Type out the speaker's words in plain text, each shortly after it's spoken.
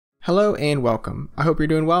Hello and welcome. I hope you're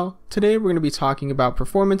doing well. Today we're going to be talking about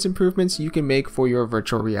performance improvements you can make for your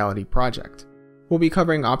virtual reality project. We'll be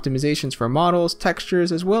covering optimizations for models,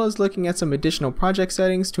 textures, as well as looking at some additional project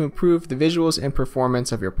settings to improve the visuals and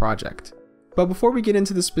performance of your project. But before we get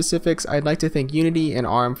into the specifics, I'd like to thank Unity and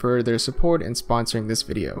ARM for their support in sponsoring this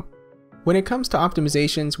video. When it comes to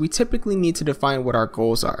optimizations, we typically need to define what our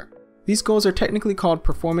goals are. These goals are technically called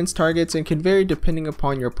performance targets and can vary depending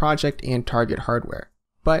upon your project and target hardware.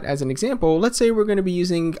 But as an example, let's say we're going to be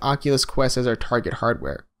using Oculus Quest as our target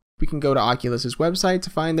hardware. We can go to Oculus's website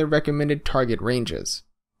to find their recommended target ranges.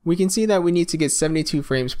 We can see that we need to get 72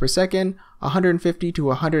 frames per second, 150 to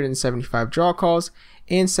 175 draw calls,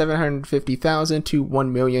 and 750,000 to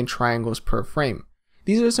 1 million triangles per frame.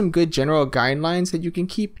 These are some good general guidelines that you can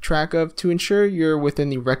keep track of to ensure you're within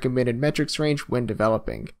the recommended metrics range when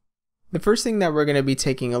developing. The first thing that we're going to be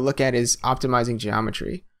taking a look at is optimizing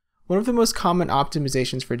geometry. One of the most common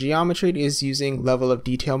optimizations for geometry is using level of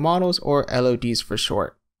detail models, or LODs for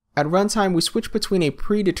short. At runtime, we switch between a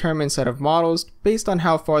predetermined set of models based on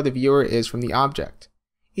how far the viewer is from the object.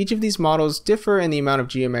 Each of these models differ in the amount of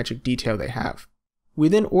geometric detail they have. We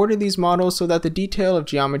then order these models so that the detail of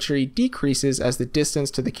geometry decreases as the distance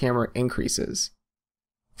to the camera increases.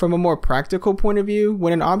 From a more practical point of view,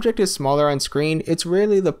 when an object is smaller on screen, it's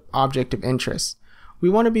rarely the object of interest. We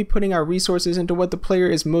want to be putting our resources into what the player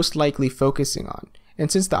is most likely focusing on,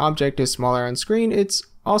 and since the object is smaller on screen, it's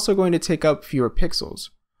also going to take up fewer pixels.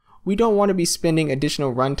 We don't want to be spending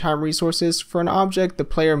additional runtime resources for an object the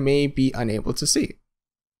player may be unable to see.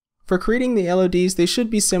 For creating the LODs, they should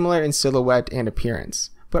be similar in silhouette and appearance,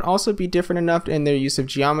 but also be different enough in their use of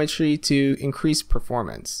geometry to increase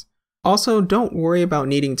performance. Also, don't worry about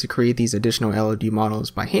needing to create these additional LOD models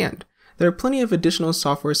by hand. There are plenty of additional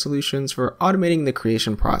software solutions for automating the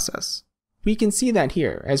creation process. We can see that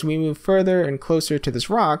here. As we move further and closer to this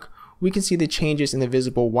rock, we can see the changes in the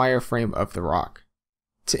visible wireframe of the rock.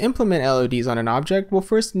 To implement LODs on an object, we'll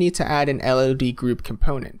first need to add an LOD group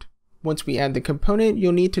component. Once we add the component,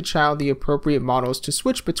 you'll need to child the appropriate models to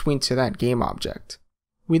switch between to that game object.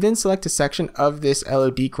 We then select a section of this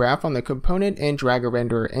LOD graph on the component and drag a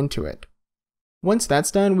renderer into it. Once that's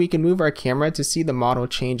done, we can move our camera to see the model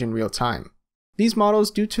change in real time. These models,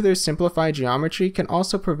 due to their simplified geometry, can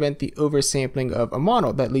also prevent the oversampling of a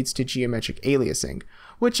model that leads to geometric aliasing,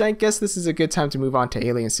 which I guess this is a good time to move on to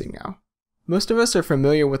aliasing now. Most of us are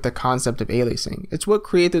familiar with the concept of aliasing. It's what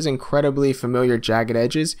creates those incredibly familiar jagged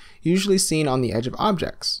edges usually seen on the edge of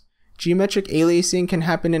objects. Geometric aliasing can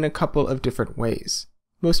happen in a couple of different ways.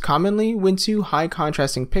 Most commonly, when two high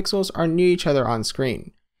contrasting pixels are near each other on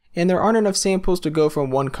screen, and there aren't enough samples to go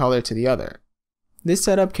from one color to the other. This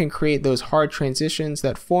setup can create those hard transitions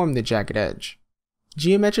that form the jagged edge.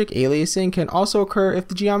 Geometric aliasing can also occur if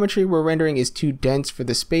the geometry we're rendering is too dense for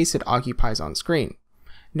the space it occupies on screen.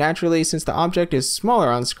 Naturally, since the object is smaller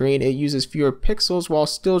on screen, it uses fewer pixels while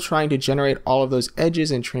still trying to generate all of those edges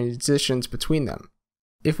and transitions between them.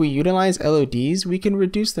 If we utilize LODs, we can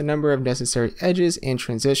reduce the number of necessary edges and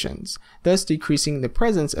transitions, thus decreasing the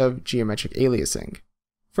presence of geometric aliasing.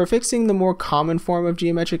 For fixing the more common form of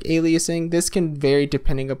geometric aliasing, this can vary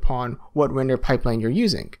depending upon what render pipeline you're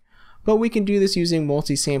using, but we can do this using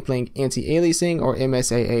multisampling anti-aliasing, or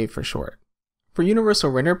MSAA for short. For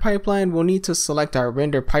universal render pipeline, we'll need to select our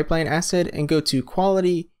render pipeline asset and go to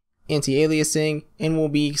Quality, Anti-Aliasing, and we'll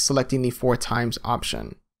be selecting the 4x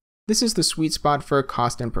option. This is the sweet spot for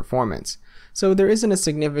cost and performance, so there isn't a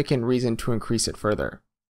significant reason to increase it further.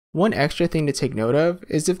 One extra thing to take note of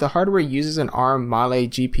is if the hardware uses an ARM Male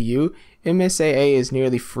GPU, MSAA is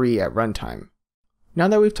nearly free at runtime. Now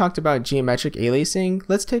that we've talked about geometric aliasing,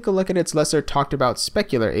 let's take a look at its lesser talked about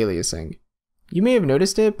specular aliasing. You may have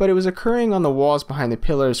noticed it, but it was occurring on the walls behind the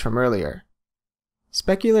pillars from earlier.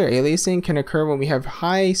 Specular aliasing can occur when we have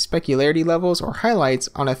high specularity levels or highlights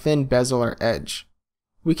on a thin bezel or edge.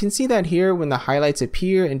 We can see that here when the highlights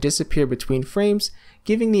appear and disappear between frames,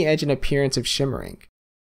 giving the edge an appearance of shimmering.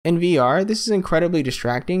 In VR, this is incredibly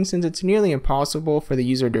distracting since it's nearly impossible for the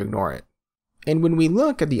user to ignore it. And when we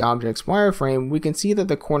look at the object's wireframe, we can see that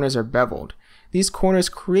the corners are beveled. These corners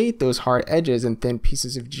create those hard edges and thin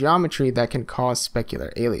pieces of geometry that can cause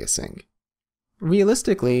specular aliasing.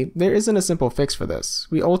 Realistically, there isn't a simple fix for this.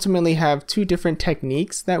 We ultimately have two different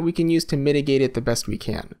techniques that we can use to mitigate it the best we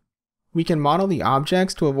can. We can model the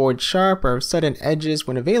objects to avoid sharp or sudden edges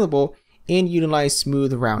when available and utilize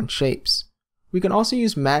smooth round shapes. We can also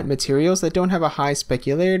use matte materials that don't have a high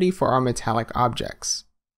specularity for our metallic objects.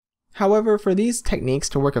 However, for these techniques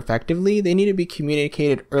to work effectively, they need to be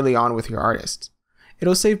communicated early on with your artist.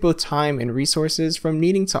 It'll save both time and resources from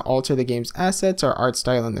needing to alter the game's assets or art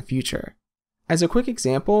style in the future. As a quick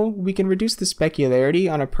example, we can reduce the specularity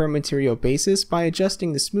on a per material basis by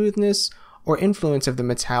adjusting the smoothness or influence of the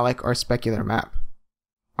metallic or specular map.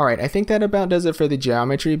 Alright, I think that about does it for the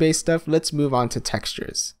geometry based stuff. Let's move on to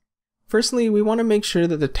textures. Firstly, we want to make sure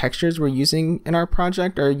that the textures we're using in our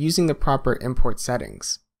project are using the proper import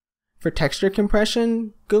settings. For texture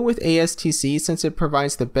compression, go with ASTC since it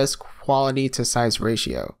provides the best quality to size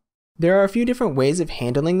ratio. There are a few different ways of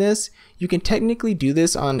handling this. You can technically do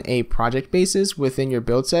this on a project basis within your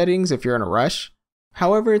build settings if you're in a rush.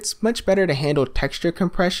 However, it's much better to handle texture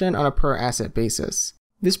compression on a per asset basis.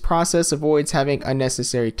 This process avoids having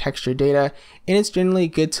unnecessary texture data, and it's generally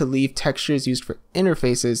good to leave textures used for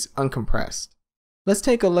interfaces uncompressed. Let's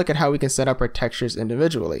take a look at how we can set up our textures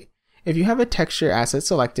individually. If you have a texture asset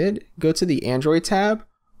selected, go to the Android tab,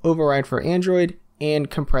 Override for Android, and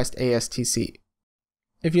Compressed ASTC.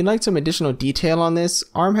 If you'd like some additional detail on this,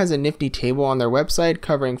 ARM has a nifty table on their website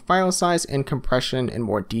covering file size and compression in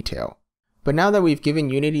more detail. But now that we've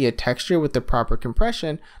given Unity a texture with the proper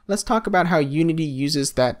compression, let's talk about how Unity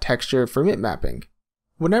uses that texture for mipmapping.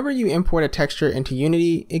 Whenever you import a texture into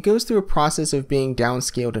Unity, it goes through a process of being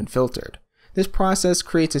downscaled and filtered. This process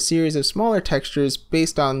creates a series of smaller textures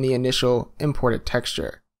based on the initial imported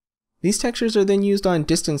texture. These textures are then used on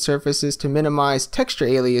distant surfaces to minimize texture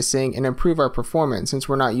aliasing and improve our performance since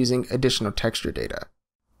we're not using additional texture data.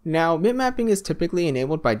 Now, mipmapping is typically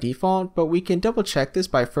enabled by default, but we can double check this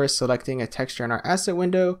by first selecting a texture in our asset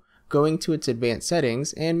window, going to its advanced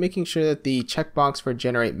settings, and making sure that the checkbox for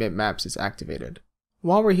generate mipmaps is activated.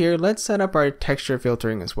 While we're here, let's set up our texture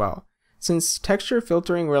filtering as well, since texture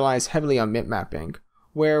filtering relies heavily on mipmapping,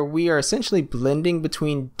 where we are essentially blending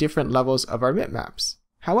between different levels of our mipmaps.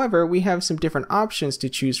 However, we have some different options to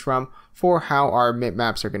choose from for how our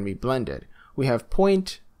mipmaps are going to be blended. We have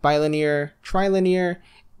point, bilinear, trilinear,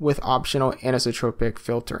 with optional anisotropic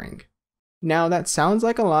filtering. Now that sounds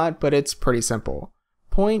like a lot, but it's pretty simple.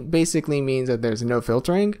 Point basically means that there's no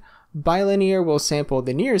filtering, bilinear will sample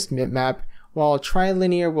the nearest mipmap, while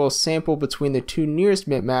trilinear will sample between the two nearest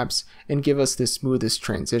mipmaps and give us the smoothest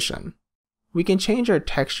transition. We can change our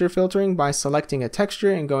texture filtering by selecting a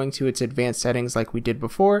texture and going to its advanced settings like we did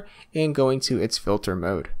before, and going to its filter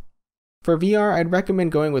mode. For VR, I'd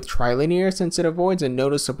recommend going with trilinear since it avoids a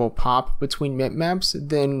noticeable pop between mipmaps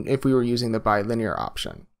than if we were using the bilinear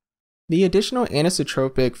option. The additional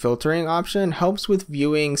anisotropic filtering option helps with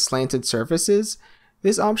viewing slanted surfaces.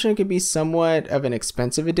 This option can be somewhat of an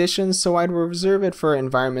expensive addition, so I'd reserve it for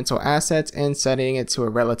environmental assets and setting it to a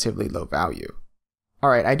relatively low value.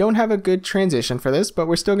 Alright, I don't have a good transition for this, but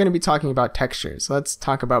we're still going to be talking about textures. Let's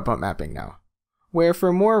talk about bump mapping now. Where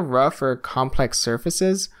for more rough or complex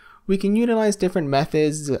surfaces, we can utilize different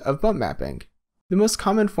methods of bump mapping. The most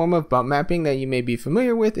common form of bump mapping that you may be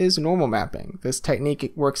familiar with is normal mapping. This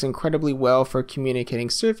technique works incredibly well for communicating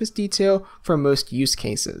surface detail for most use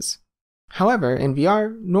cases. However, in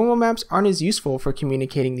VR, normal maps aren't as useful for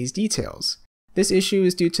communicating these details. This issue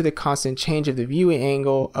is due to the constant change of the viewing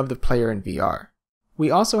angle of the player in VR. We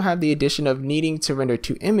also have the addition of needing to render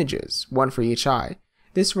two images, one for each eye.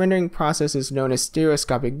 This rendering process is known as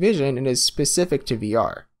stereoscopic vision and is specific to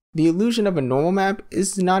VR. The illusion of a normal map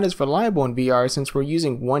is not as reliable in VR since we're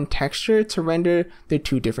using one texture to render the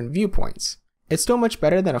two different viewpoints. It's still much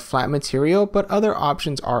better than a flat material, but other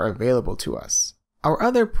options are available to us. Our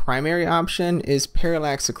other primary option is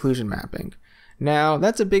parallax occlusion mapping. Now,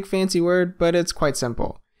 that's a big fancy word, but it's quite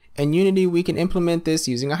simple. In Unity, we can implement this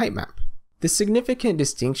using a height map. The significant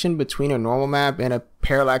distinction between a normal map and a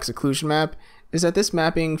parallax occlusion map is that this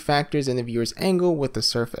mapping factors in the viewer's angle with the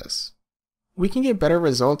surface. We can get better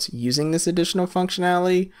results using this additional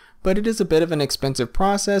functionality, but it is a bit of an expensive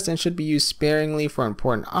process and should be used sparingly for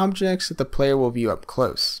important objects that the player will view up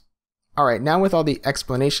close. Alright, now with all the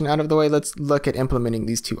explanation out of the way, let's look at implementing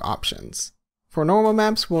these two options. For normal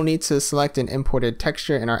maps, we'll need to select an imported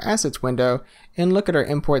texture in our assets window and look at our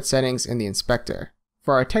import settings in the inspector.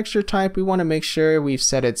 For our texture type, we want to make sure we've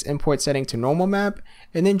set its import setting to normal map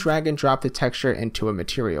and then drag and drop the texture into a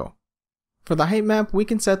material. For the height map, we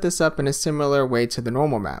can set this up in a similar way to the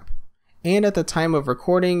normal map, and at the time of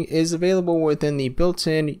recording is available within the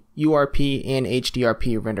built-in URP and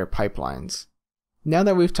HDRP render pipelines. Now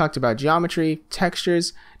that we've talked about geometry,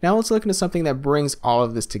 textures, now let's look into something that brings all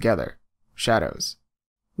of this together: shadows.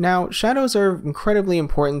 Now, shadows are incredibly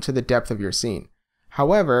important to the depth of your scene.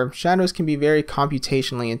 However, shadows can be very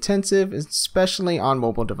computationally intensive, especially on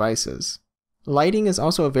mobile devices. Lighting is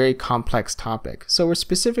also a very complex topic, so we're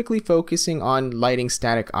specifically focusing on lighting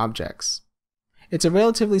static objects. It's a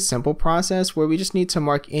relatively simple process where we just need to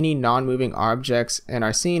mark any non-moving objects in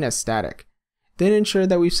our scene as static, then ensure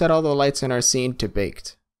that we've set all the lights in our scene to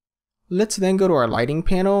baked. Let's then go to our lighting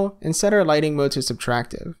panel and set our lighting mode to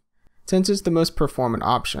subtractive, since it's the most performant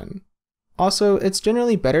option. Also, it's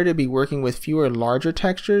generally better to be working with fewer larger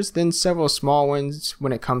textures than several small ones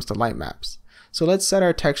when it comes to light maps. So let's set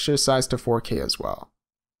our texture size to 4K as well.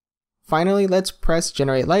 Finally, let's press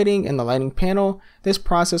Generate Lighting in the lighting panel. This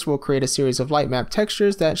process will create a series of light map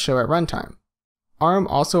textures that show at runtime. ARM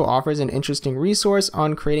also offers an interesting resource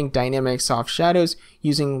on creating dynamic soft shadows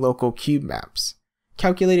using local cube maps.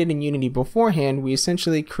 Calculated in Unity beforehand, we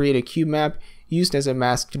essentially create a cube map used as a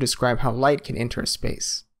mask to describe how light can enter a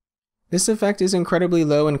space. This effect is incredibly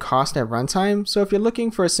low in cost at runtime, so if you're looking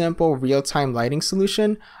for a simple real-time lighting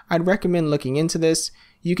solution, I'd recommend looking into this.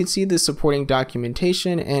 You can see the supporting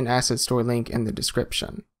documentation and asset store link in the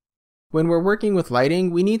description. When we're working with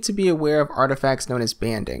lighting, we need to be aware of artifacts known as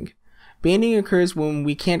banding. Banding occurs when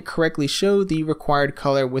we can't correctly show the required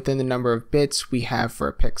color within the number of bits we have for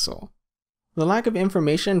a pixel. The lack of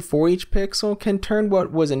information for each pixel can turn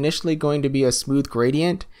what was initially going to be a smooth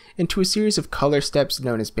gradient into a series of color steps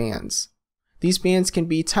known as bands. These bands can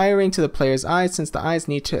be tiring to the player's eyes since the eyes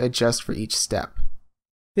need to adjust for each step.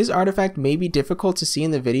 This artifact may be difficult to see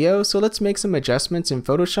in the video, so let's make some adjustments in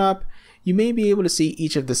Photoshop. You may be able to see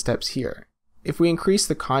each of the steps here. If we increase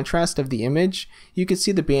the contrast of the image, you can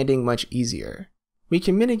see the banding much easier. We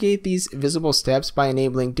can mitigate these visible steps by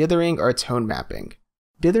enabling dithering or tone mapping.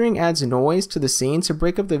 Dithering adds noise to the scene to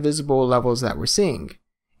break up the visible levels that we're seeing.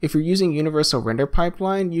 If you're using Universal Render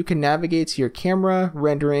Pipeline, you can navigate to your camera,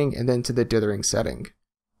 rendering, and then to the dithering setting.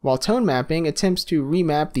 While tone mapping attempts to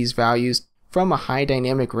remap these values from a high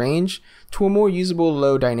dynamic range to a more usable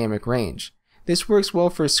low dynamic range. This works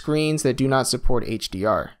well for screens that do not support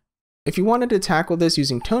HDR. If you wanted to tackle this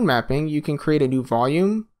using tone mapping, you can create a new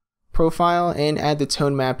volume, profile, and add the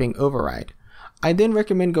tone mapping override. I then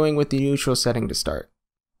recommend going with the neutral setting to start.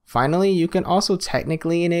 Finally, you can also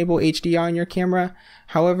technically enable HDR on your camera.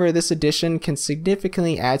 However, this addition can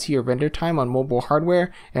significantly add to your render time on mobile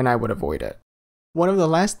hardware, and I would avoid it. One of the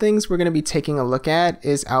last things we're going to be taking a look at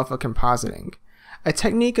is alpha compositing, a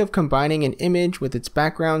technique of combining an image with its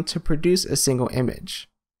background to produce a single image.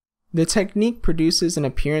 The technique produces an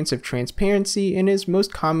appearance of transparency and is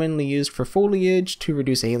most commonly used for foliage to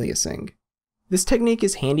reduce aliasing. This technique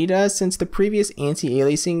is handy to us since the previous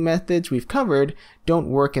anti-aliasing methods we've covered don't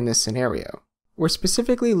work in this scenario. We're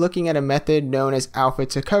specifically looking at a method known as alpha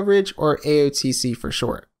to coverage, or AOTC for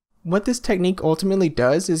short. What this technique ultimately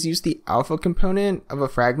does is use the alpha component of a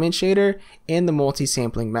fragment shader and the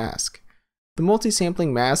multi-sampling mask. The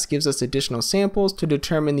multi-sampling mask gives us additional samples to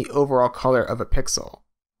determine the overall color of a pixel.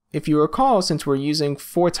 If you recall, since we're using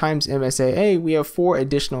 4 times MSAA, we have 4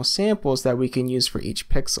 additional samples that we can use for each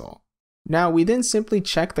pixel. Now we then simply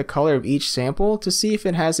check the color of each sample to see if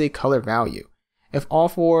it has a color value. If all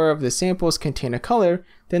 4 of the samples contain a color,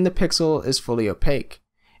 then the pixel is fully opaque.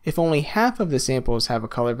 If only half of the samples have a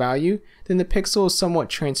color value, then the pixel is somewhat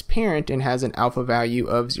transparent and has an alpha value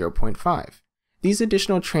of 0.5. These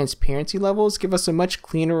additional transparency levels give us a much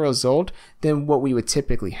cleaner result than what we would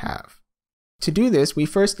typically have. To do this, we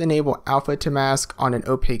first enable alpha to mask on an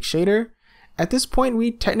opaque shader. At this point,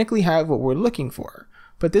 we technically have what we're looking for,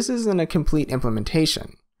 but this isn't a complete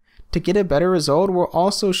implementation. To get a better result, we'll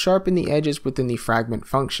also sharpen the edges within the fragment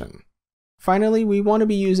function. Finally, we want to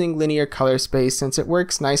be using linear color space since it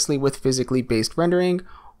works nicely with physically based rendering,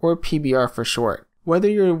 or PBR for short. Whether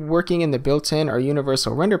you're working in the built-in or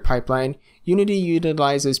universal render pipeline, Unity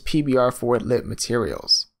utilizes PBR for lit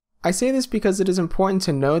materials. I say this because it is important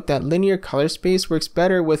to note that linear color space works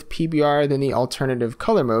better with PBR than the alternative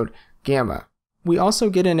color mode, gamma. We also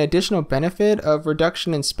get an additional benefit of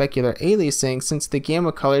reduction in specular aliasing since the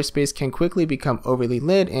gamma color space can quickly become overly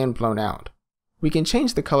lit and blown out. We can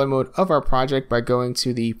change the color mode of our project by going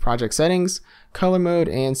to the project settings, color mode,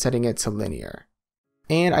 and setting it to linear.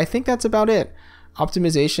 And I think that's about it.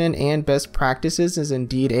 Optimization and best practices is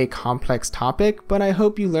indeed a complex topic, but I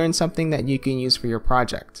hope you learned something that you can use for your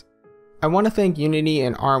project. I want to thank Unity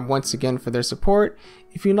and ARM once again for their support.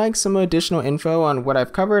 If you'd like some additional info on what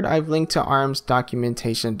I've covered, I've linked to ARM's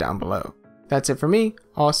documentation down below. That's it for me.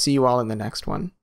 I'll see you all in the next one.